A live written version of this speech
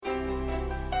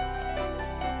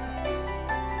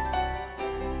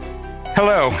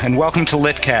Hello, and welcome to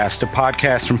Litcast, a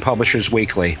podcast from Publishers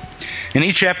Weekly. In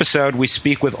each episode, we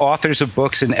speak with authors of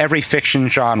books in every fiction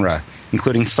genre,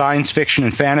 including science fiction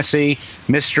and fantasy,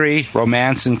 mystery,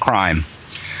 romance, and crime.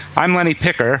 I'm Lenny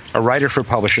Picker, a writer for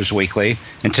Publishers Weekly,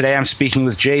 and today I'm speaking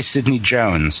with J. Sidney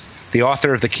Jones, the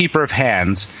author of The Keeper of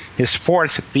Hands, his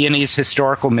fourth Viennese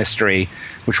historical mystery,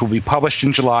 which will be published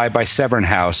in July by Severn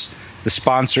House, the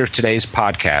sponsor of today's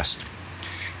podcast.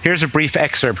 Here's a brief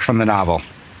excerpt from the novel.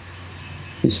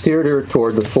 He steered her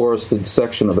toward the forested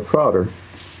section of the Prater,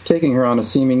 taking her on a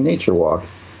seeming nature walk,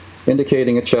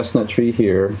 indicating a chestnut tree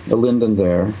here, a linden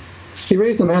there. He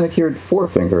raised a manicured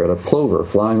forefinger at a plover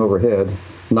flying overhead,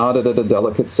 nodded at a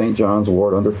delicate St. John's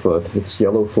wort underfoot, its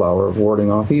yellow flower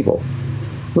warding off evil.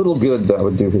 Little good that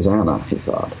would do his Anna, he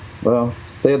thought. Well,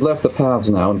 they had left the paths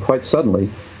now, and quite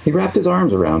suddenly he wrapped his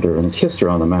arms around her and kissed her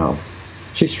on the mouth.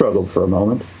 She struggled for a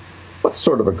moment. "What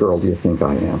sort of a girl do you think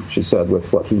I am?" she said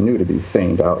with what he knew to be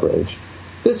feigned outrage.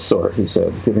 "This sort," he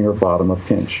said, giving her bottom a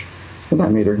pinch. And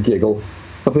that made her giggle.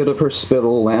 A bit of her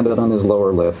spittle landed on his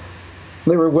lower lip.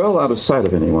 They were well out of sight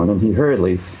of anyone, and he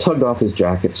hurriedly tugged off his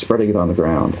jacket, spreading it on the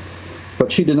ground.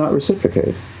 But she did not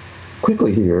reciprocate.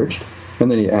 "Quickly," he urged, and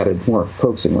then he added more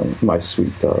coaxingly, "My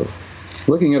sweet dove."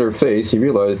 Looking at her face, he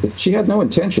realized that she had no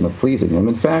intention of pleasing him.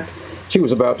 In fact, she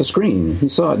was about to scream. He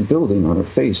saw it building on her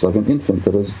face like an infant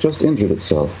that has just injured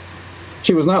itself.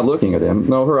 She was not looking at him.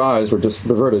 No, her eyes were just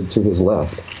diverted to his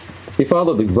left. He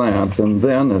followed the glance, and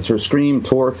then, as her scream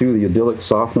tore through the idyllic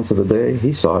softness of the day,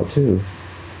 he saw it too.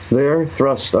 There,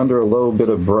 thrust under a low bit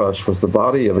of brush, was the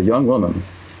body of a young woman,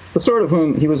 the sort of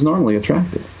whom he was normally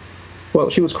attracted. Well,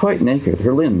 she was quite naked,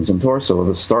 her limbs and torso of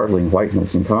a startling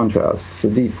whiteness in contrast to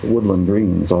the deep woodland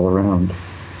greens all around.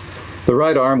 The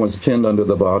right arm was pinned under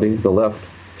the body, the left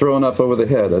thrown up over the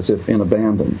head as if in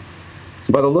abandon.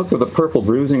 By the look of the purple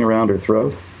bruising around her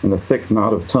throat and the thick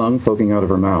knot of tongue poking out of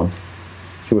her mouth,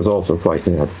 she was also quite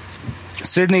dead.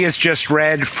 Sidney has just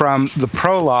read from the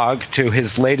prologue to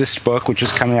his latest book, which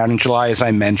is coming out in July, as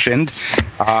I mentioned.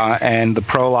 And the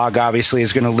prologue, obviously,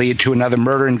 is going to lead to another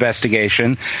murder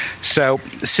investigation. So,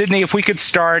 Sidney, if we could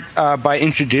start by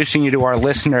introducing you to our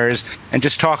listeners and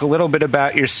just talk a little bit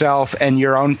about yourself and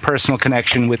your own personal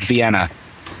connection with Vienna.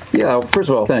 Yeah, first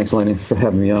of all, thanks, Lenny, for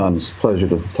having me on. It's a pleasure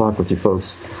to talk with you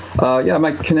folks.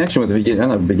 My connection with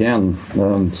Vienna began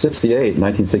in 1968,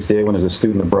 when I was a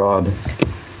student abroad.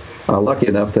 Lucky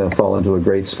enough to fall into a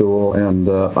great school, and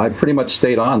I pretty much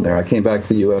stayed on there. I came back to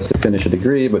the U.S. to finish a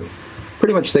degree, but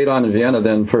pretty much stayed on in Vienna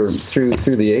then through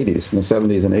the 80s, from the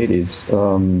 70s and 80s,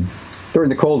 during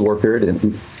the Cold War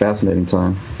period. Fascinating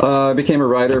time. I became a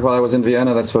writer while I was in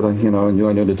Vienna. That's what I knew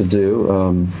I needed to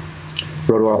do.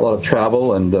 Wrote a lot of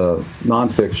travel and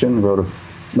nonfiction. Wrote a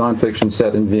nonfiction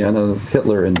set in Vienna,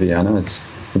 Hitler in Vienna. It's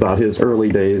about his early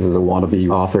days as a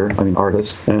wannabe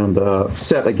artist, and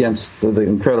set against the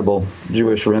incredible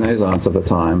Jewish Renaissance of the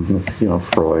time, with,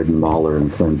 Freud and Mahler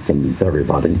and Klimt and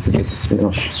everybody,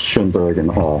 Schoenberg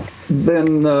and all.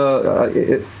 Then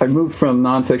I moved from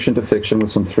nonfiction to fiction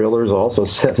with some thrillers, also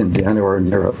set in Vienna or in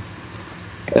Europe.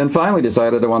 And finally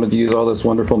decided I wanted to use all this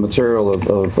wonderful material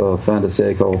of fin de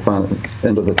siècle,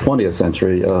 end of the 20th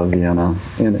century Vienna,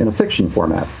 in a fiction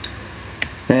format.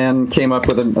 And came up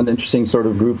with an interesting sort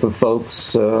of group of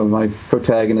folks. My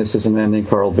protagonist is a man named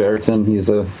Karl Verton. He's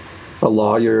a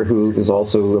lawyer who is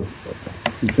also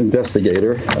an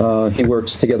investigator. He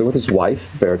works together with his wife,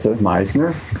 Bertha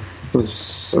Meisner,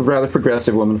 who's a rather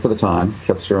progressive woman for the time,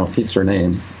 keeps her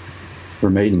name, her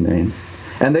maiden name.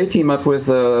 And they team up with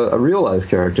a real-life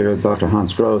character, Dr.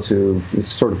 Hans Gross, who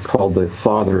is sort of called the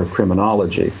father of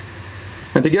criminology.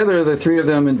 And together, the three of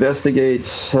them investigate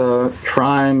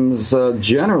crimes,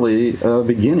 generally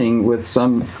beginning with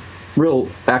some real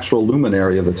actual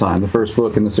luminary of the time. The first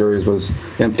book in the series was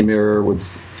Empty Mirror,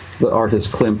 with the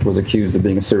artist Klimt was accused of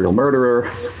being a serial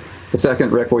murderer. The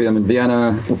second, Requiem in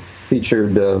Vienna,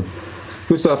 featured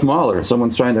Gustav Mahler.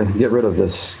 Someone's trying to get rid of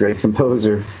this great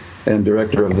composer and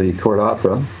director of the court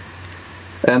opera.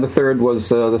 And the third was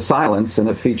The Silence, and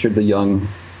it featured the young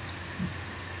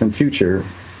and future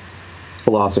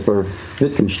philosopher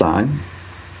Wittgenstein,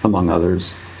 among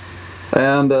others.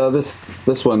 And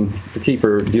this one, The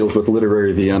Keeper, deals with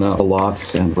literary Vienna a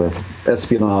lot, and with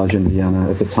espionage in Vienna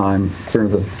at the time,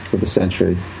 turn of the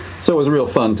century. So it was real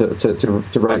fun to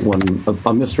write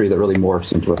a mystery that really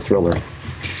morphs into a thriller.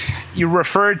 You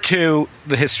referred to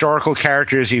the historical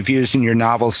characters you've used in your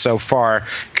novels so far.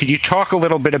 Could you talk a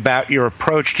little bit about your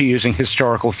approach to using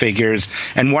historical figures?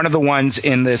 And one of the ones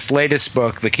in this latest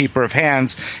book, The Keeper of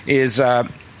Hands, is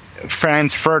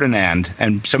Franz Ferdinand.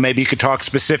 And so maybe you could talk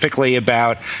specifically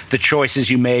about the choices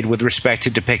you made with respect to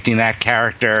depicting that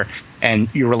character and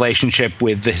your relationship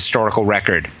with the historical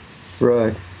record.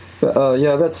 Right.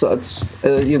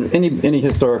 Any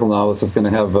historical novelist is going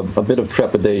to have a bit of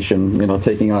trepidation,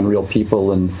 taking on real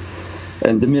people and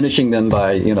diminishing them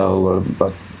by,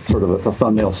 sort of a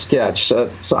thumbnail sketch. So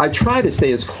I try to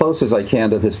stay as close as I can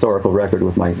to the historical record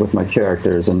with my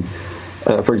characters. And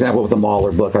for example, with the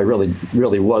Mahler book, I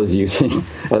really was using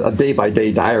a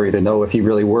day-by-day diary to know if he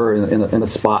really were in a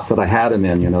spot that I had him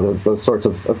in. Those sorts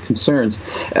of concerns.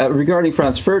 Regarding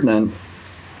Franz Ferdinand,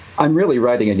 I'm really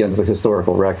writing against the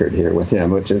historical record here with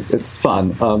him, which it's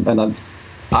fun, and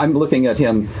I'm looking at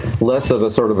him less of a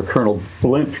sort of a Colonel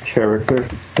Blimp character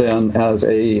than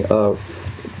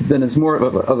as more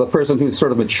of a person who's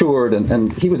sort of matured,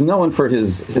 and he was known for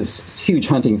his huge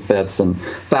hunting fetes and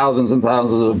thousands of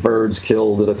birds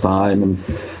killed at a time, and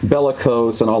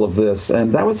bellicose and all of this.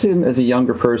 And that was him as a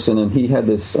younger person, and he had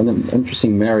an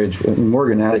interesting marriage, a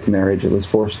morganatic marriage it was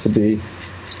forced to be,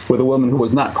 with a woman who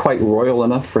was not quite royal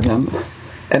enough for him.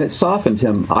 And it softened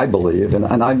him, I believe,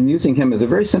 and I'm using him as a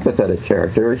very sympathetic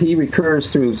character. He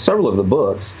recurs through several of the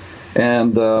books,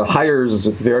 and hires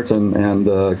Werthin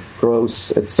and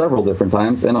Gross at several different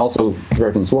times, and also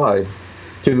Werthin's wife,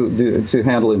 to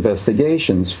handle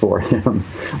investigations for him.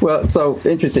 Well, so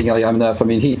interestingly enough,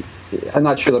 I'm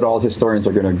not sure that all historians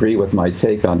are going to agree with my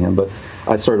take on him, but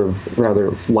I sort of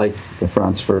rather like the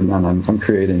Franz Ferdinand I'm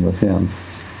creating with him.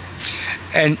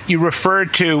 And you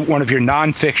referred to one of your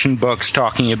nonfiction books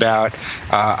talking about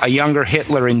a younger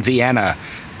Hitler in Vienna.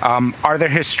 Are there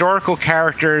historical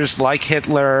characters like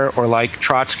Hitler or like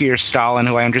Trotsky or Stalin,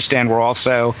 who I understand were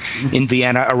also in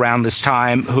Vienna around this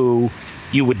time, who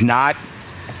you would not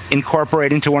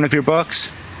incorporate into one of your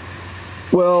books?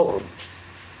 Well,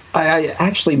 I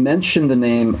actually mentioned the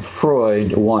name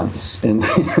Freud once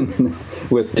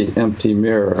with the Empty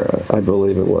Mirror, I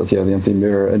believe it was. Yeah, the Empty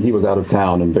Mirror, and he was out of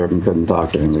town, and Werthin couldn't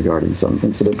talk to him regarding some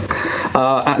incident.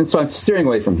 And so I'm steering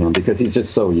away from him because he's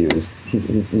just so used.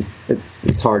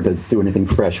 It's hard to do anything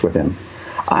fresh with him.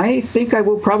 I think I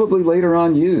will probably later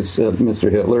on use Mr.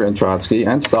 Hitler and Trotsky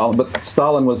and Stalin, but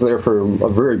Stalin was there for a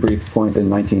very brief point in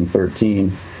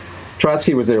 1913.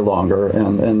 Trotsky was there longer,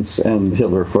 and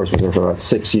Hitler, of course, was there for about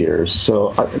 6 years.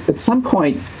 So at some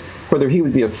point, whether he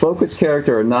would be a focus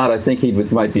character or not, I think he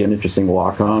might be an interesting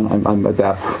walk-on. I'm at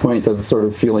that point of sort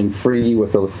of feeling free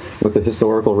with the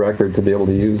historical record to be able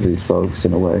to use these folks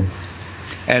in a way.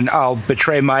 And I'll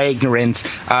betray my ignorance.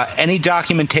 Any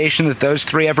documentation that those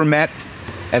three ever met?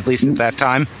 At least at that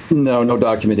time? No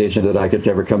documentation that I could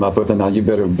ever come up with. And now you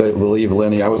better believe,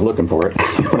 Lenny, I was looking for it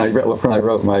when I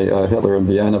wrote my Hitler in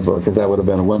Vienna book, because that would have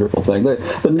been a wonderful thing.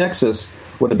 The nexus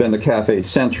would have been the Café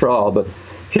Central, but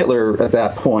Hitler at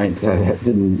that point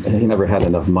he never had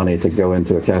enough money to go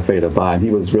into a cafe to buy. He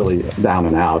was really down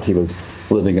and out. He was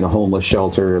living in a homeless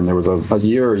shelter, and there was a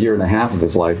year and a half of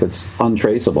his life that's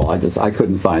untraceable. I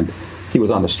couldn't find. He was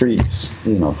on the streets,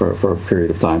 for a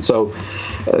period of time. So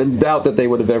I doubt that they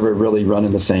would have ever really run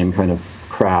in the same kind of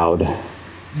crowd.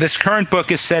 This current book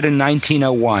is set in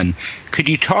 1901. Could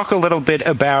you talk a little bit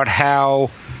about how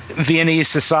Viennese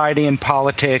society and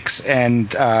politics,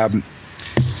 and I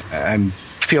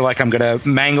feel like I'm going to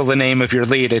mangle the name of your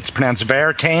lead. It's pronounced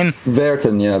Werthin?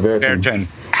 Werthin, yeah, Werthin.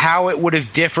 How it would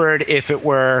have differed if it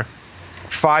were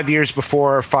 5 years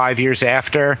before or 5 years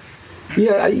after?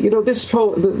 Yeah, this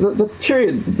whole the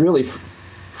period really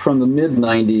from the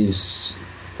mid-90s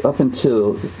up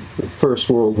until the First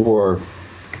World War,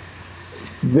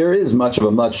 there is much of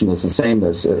a muchness and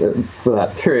sameness for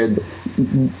that period.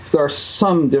 There are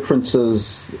some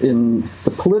differences in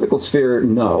the political sphere,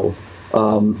 no.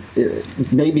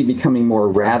 It may be becoming more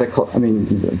radical.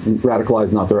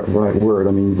 Radicalized, not the right word.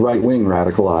 Right-wing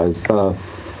radicalized.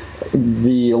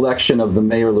 The election of the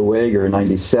Mayor Lueger in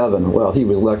 1997, well, he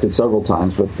was elected several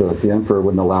times, but the emperor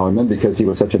wouldn't allow him in because he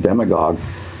was such a demagogue.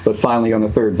 But finally, on the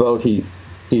third vote, he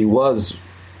was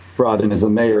brought in as a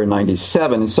mayor in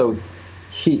 1997, and so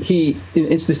he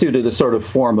instituted a sort of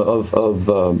form of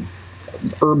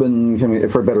urban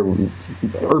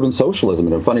socialism,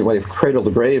 in a funny way, cradle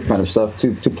to grave kind of stuff,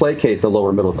 to placate the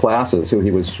lower middle classes, who he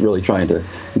was really trying to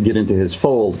get into his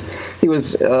fold. He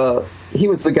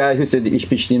was the guy who said, "Ich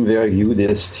bestimmt wer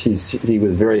Judist." He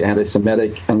was very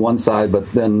anti-Semitic on one side,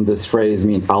 but then this phrase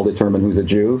means "I'll determine who's a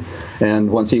Jew." And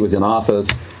once he was in office,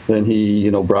 then he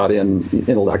brought in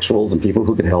intellectuals and people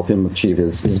who could help him achieve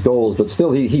his goals. But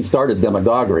still, he started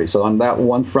demagoguery. So on that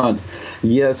one front,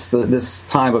 yes, this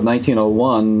time of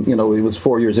 1901, it was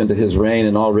 4 years into his reign,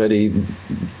 and already,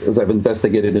 as I've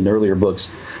investigated in earlier books,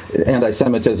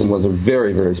 anti-Semitism was a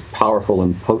very, very powerful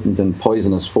and potent and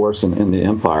poisonous force in the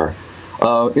empire.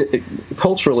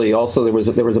 Culturally, also, there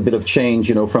was a bit of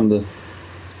change, from the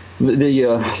the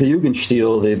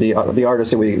Jugendstil, the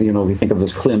artist that we think of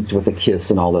as Klimt with the kiss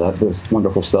and all that, this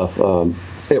wonderful stuff.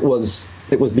 It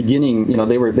was beginning.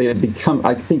 They had become,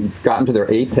 I think, gotten to their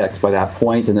apex by that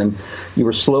point, and then you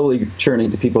were slowly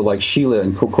turning to people like Schiele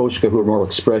and Kokoschka, who were more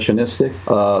expressionistic.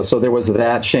 So there was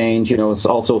that change. It's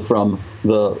also from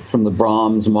the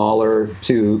Brahms, Mahler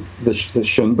to the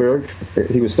Schoenberg.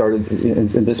 He was started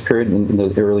in this period in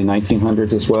the early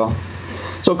 1900s as well.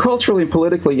 So culturally and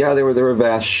politically, there were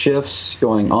vast shifts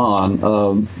going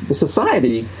on. The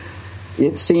society,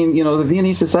 it seemed, the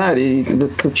Viennese society,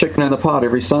 the chicken and the pot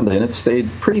every Sunday, and it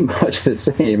stayed pretty much the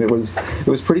same. It was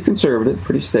pretty conservative,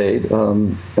 pretty staid,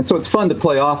 and so it's fun to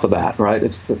play off of that, right?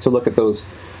 It's to look at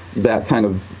that kind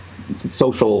of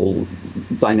social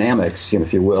dynamics,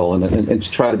 if you will, and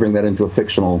to try to bring that into a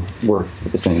fictional work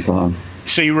at the same time.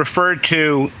 So you referred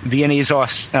to Viennese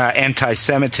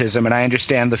anti-Semitism, and I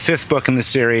understand the fifth book in the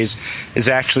series is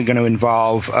actually going to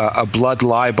involve a blood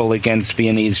libel against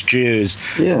Viennese Jews.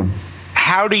 Yeah.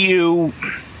 How do you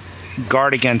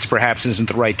guard against, perhaps isn't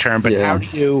the right term, but how do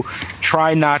you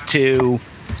try not to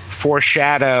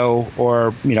foreshadow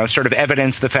or, sort of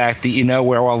evidence the fact that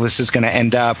where all this is going to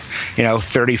end up,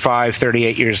 35,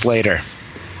 38 years later?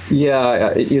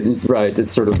 Yeah, right.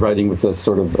 It's sort of writing with a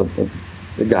sort of a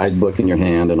guidebook in your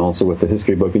hand and also with the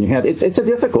history book in your hand. It's a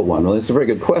difficult one. Well, it's a very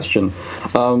good question.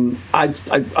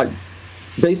 I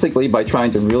basically, by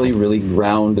trying to really, really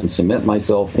ground and cement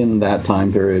myself in that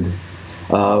time period,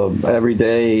 every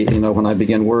day, when I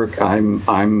begin work,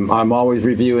 I'm always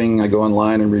reviewing. I go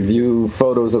online and review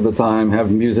photos of the time, have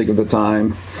music of the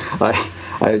time. I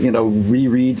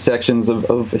reread sections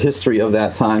of history of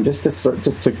that time, just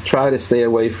to try to stay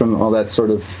away from all that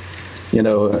sort of,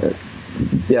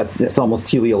 it's almost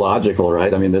teleological,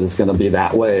 right? I mean, that it's going to be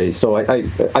that way. So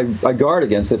I guard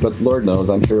against it, but Lord knows,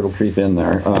 I'm sure it'll creep in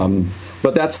there.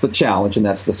 But that's the challenge, and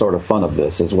that's the sort of fun of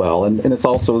this as well. And it's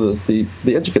also the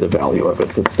educative value of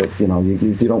it, that you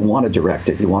don't want to direct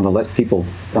it. You want to let people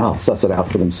suss it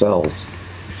out for themselves.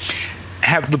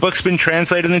 Have the books been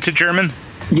translated into German?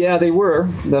 Yeah, they were.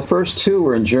 The first two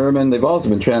were in German. They've also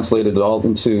been translated all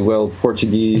into,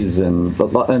 Portuguese and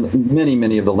many,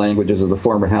 many of the languages of the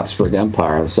former Habsburg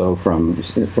Empire. So from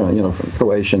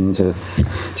Croatian to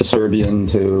Serbian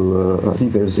to, I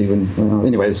think there's even,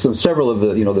 anyway, so several of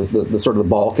the sort of the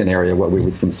Balkan area, what we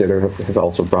would consider, have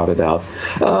also brought it out.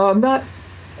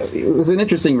 It was an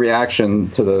interesting reaction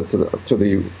to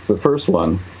the first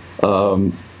one.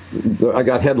 I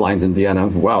got headlines in Vienna.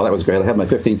 Wow, that was great. I had my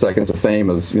 15 seconds of fame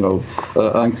as,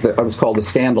 I was called a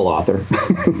scandal author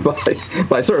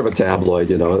by sort of a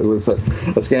tabloid, It was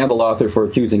a scandal author for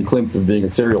accusing Klimt of being a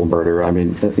serial murderer. I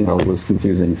mean, it was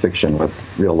confusing fiction with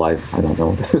real life. I don't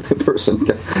know. The person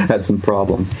had some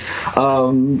problems.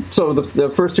 So the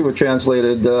first two were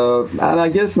translated, and I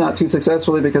guess not too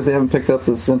successfully because they haven't picked up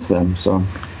since then, so...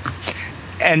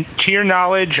 And to your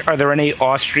knowledge, are there any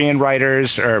Austrian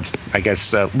writers, or I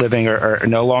guess living or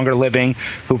no longer living,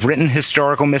 who've written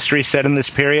historical mysteries set in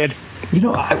this period?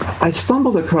 I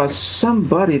stumbled across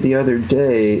somebody the other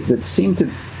day that seemed to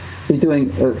be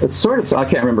doing a sort of... I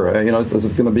can't remember. This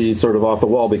is going to be sort of off the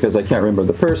wall because I can't remember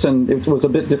the person. It was a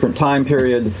bit different time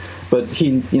period, but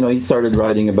he started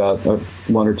writing about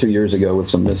 1 or 2 years ago with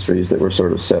some mysteries that were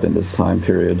sort of set in this time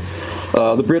period.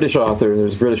 There's a British author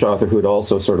who had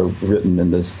also sort of written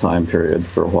in this time period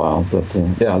for a while. But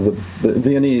the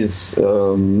Viennese,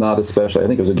 not especially. I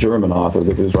think it was a German author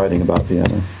that was writing about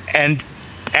Vienna. And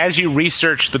as you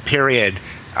researched the period,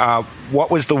 what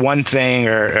was the one thing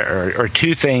or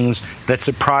two things that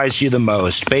surprised you the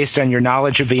most, based on your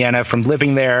knowledge of Vienna from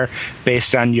living there,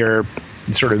 based on your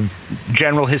sort of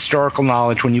general historical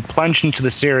knowledge? When you plunged into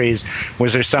the series,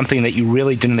 was there something that you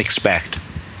really didn't expect?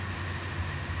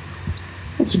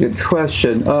 That's a good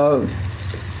question.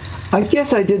 I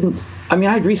guess I didn't. I mean,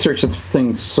 I'd researched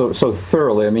things so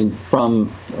thoroughly. I mean, for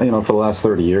the last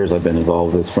 30 years, I've been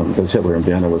involved with this because Hitler in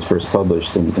Vienna was first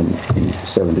published in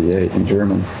 78 in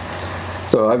German.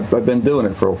 So I've been doing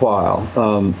it for a while.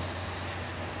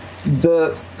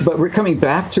 But we're coming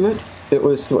back to it. It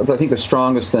was, I think, the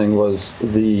strongest thing was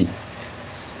the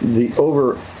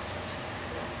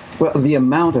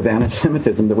amount of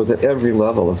anti-Semitism that was at every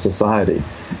level of society,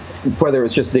 whether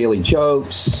it's just daily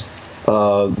jokes.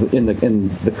 In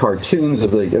the cartoons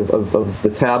of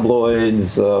the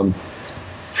tabloids,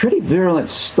 pretty virulent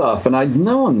stuff, and I'd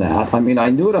known that. I mean, I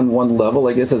knew it on one level,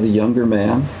 I guess, as a younger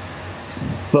man,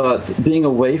 but being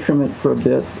away from it for a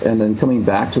bit and then coming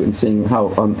back to it and seeing how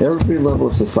on every level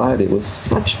of society it was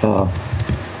such a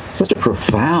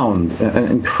profound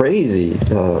and crazy,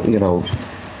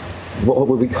 what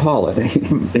would we call it?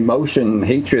 Emotion,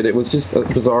 hatred. It was just a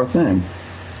bizarre thing.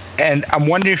 And I'm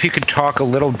wondering if you could talk a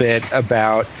little bit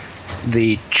about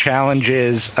the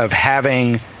challenges of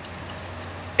having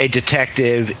a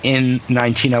detective in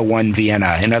 1901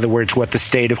 Vienna. In other words, what the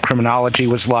state of criminology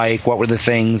was like, what were the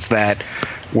things that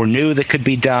were new that could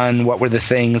be done, what were the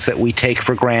things that we take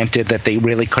for granted that they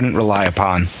really couldn't rely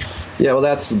upon. Yeah, well,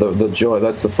 that's the joy,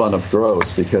 that's the fun of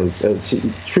Gross, because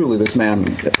truly this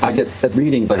man, I get at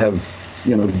readings, I have,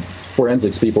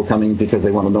 forensics people coming because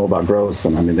they want to know about Gross,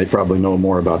 and I mean, they probably know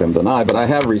more about him than I, but I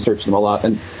have researched him a lot,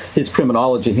 and his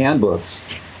criminology handbooks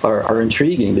are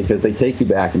intriguing because they take you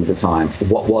back into the time,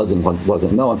 what was and what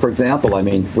wasn't known. For example, I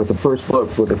mean, with the first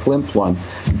book, with the Klimt one,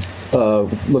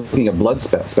 looking at blood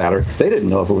spatter, they didn't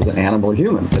know if it was an animal or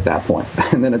human at that point.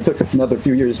 And then it took another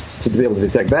few years to be able to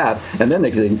detect that, and then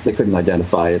they couldn't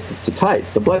identify it to type,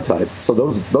 the blood type. So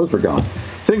those were gone.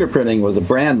 Fingerprinting was a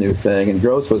brand new thing, and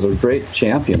Gross was a great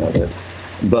champion of it.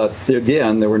 But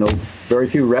again, there were very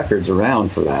few records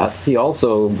around for that.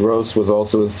 Gross was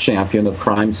also his champion of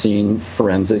crime scene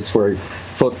forensics, where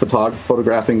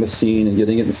photographing the scene and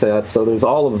getting it set. So there's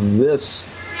all of this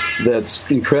that's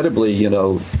incredibly,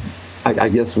 I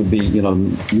guess would be,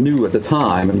 new at the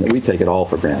time, and we take it all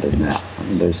for granted now. I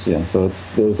mean, there's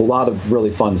a lot of really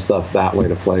fun stuff that way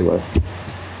to play with.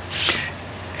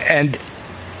 And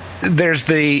there's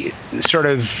the sort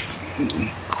of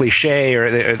cliche or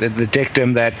the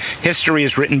dictum that history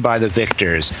is written by the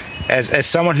victors. As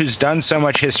someone who's done so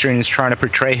much history and is trying to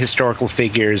portray historical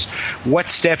figures, what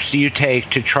steps do you take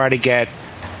to try to get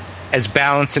as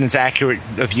balanced and as accurate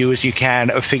a view as you can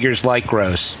of figures like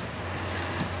Gross?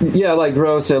 Yeah, like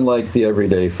Gross and like the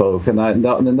everyday folk. And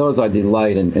those I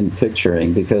delight in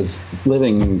picturing, because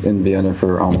living in Vienna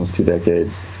for almost 2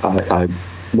 decades, I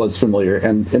was familiar,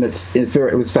 and it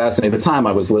was fascinating. The time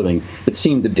I was living, it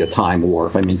seemed to be a time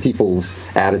warp. I mean, people's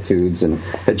attitudes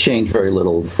had changed very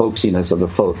little, the folksiness of the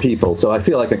folk people. So I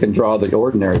feel like I can draw the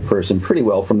ordinary person pretty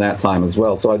well from that time as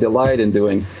well. So I delight in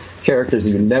doing characters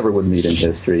that you never would meet in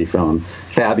history, from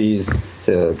cabbies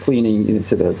to cleaning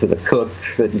to the cook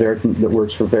that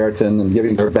works for Verton, and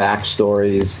giving their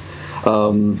backstories.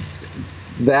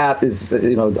 That is,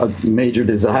 a major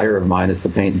desire of mine, is to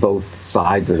paint both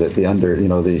sides of it,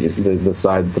 the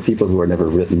side, the people who are never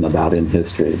written about in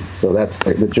history. So that's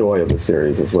the joy of the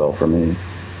series as well for me.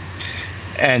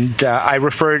 And I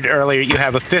referred earlier, you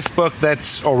have a 5th book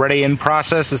that's already in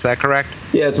process, is that correct?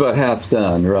 Yeah, it's about half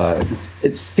done, right.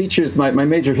 It features my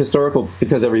major historical,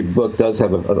 because every book does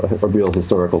have a real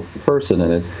historical person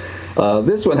in it.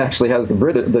 This one actually has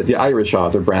the Irish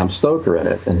author Bram Stoker in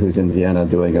it, and who's in Vienna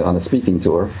on a speaking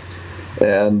tour.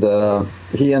 And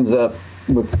he ends up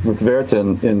with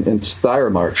Verton in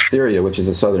Steiermark, Styria, which is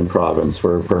a southern province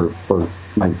where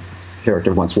my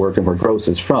character once worked and where Gross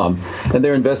is from. And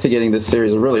they're investigating this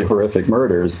series of really horrific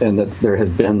murders, and that there has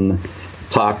been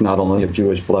talk not only of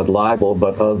Jewish blood libel,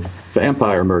 but of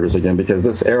vampire murders again, because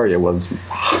this area was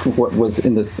what was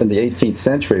in the 18th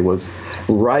century was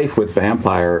rife with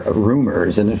vampire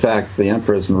rumors. And in fact, the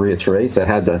Empress Maria Theresa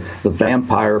had the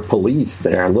vampire police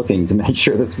there looking to make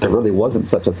sure that there really wasn't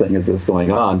such a thing as this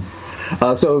going on.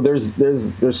 So there's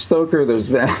Stoker, there's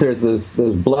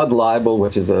blood libel,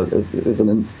 which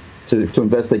to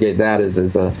investigate that is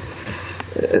a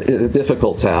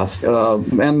difficult task,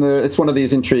 and it's one of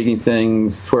these intriguing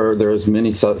things where there's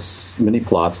many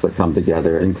plots that come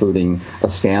together, including a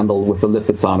scandal with the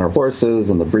Lippitz on our horses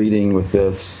and the breeding with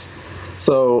this.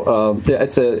 So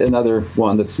it's another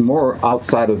one that's more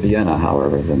outside of Vienna,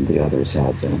 however, than the others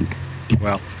have been.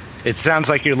 Well, it sounds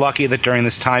like you're lucky that during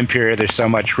this time period there's so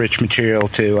much rich material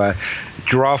to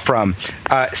draw from.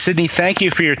 Sidney, thank you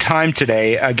for your time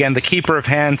today. Again, The Keeper of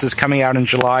Hands is coming out in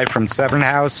July from Severn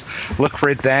House. Look for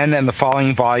it then and the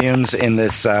following volumes in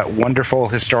this wonderful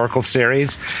historical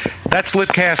series. That's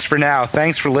Litcast for now.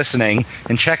 Thanks for listening,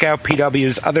 and check out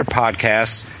PW's other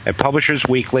podcasts at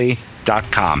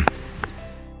publishersweekly.com.